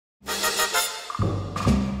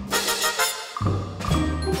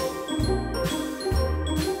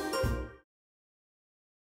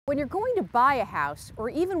When you're going to buy a house, or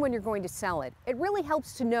even when you're going to sell it, it really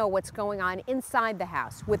helps to know what's going on inside the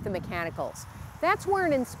house with the mechanicals. That's where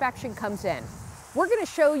an inspection comes in. We're going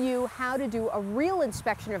to show you how to do a real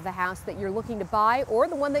inspection of the house that you're looking to buy or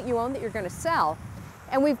the one that you own that you're going to sell.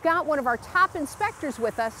 And we've got one of our top inspectors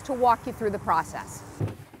with us to walk you through the process.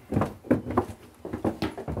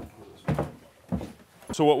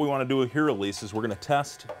 So what we want to do here, Elise, is we're going to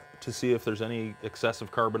test to see if there's any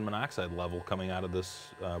excessive carbon monoxide level coming out of this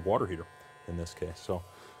water heater in this case. So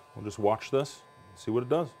we'll just watch this and see what it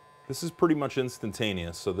does. This is pretty much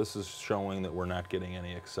instantaneous, so this is showing that we're not getting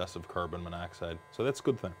any excessive carbon monoxide. So that's a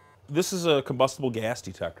good thing. This is a combustible gas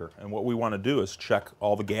detector, and what we want to do is check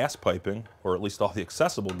all the gas piping, or at least all the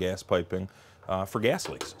accessible gas piping, for gas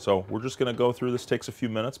leaks. So we're just going to go through, this takes a few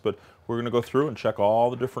minutes, but we're going to go through and check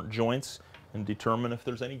all the different joints and determine if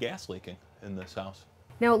there's any gas leaking in this house.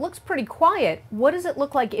 Now it looks pretty quiet. What does it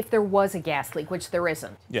look like if there was a gas leak, which there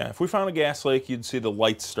isn't? Yeah, if we found a gas leak, you'd see the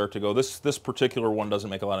lights start to go. This particular one doesn't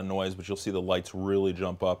make a lot of noise, but you'll see the lights really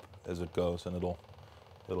jump up as it goes, and it'll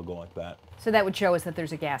go like that. So that would show us that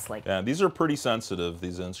there's a gas leak. Yeah, these are pretty sensitive,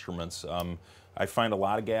 these instruments. I find a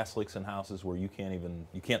lot of gas leaks in houses where you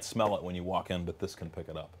can't smell it when you walk in, but this can pick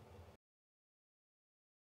it up.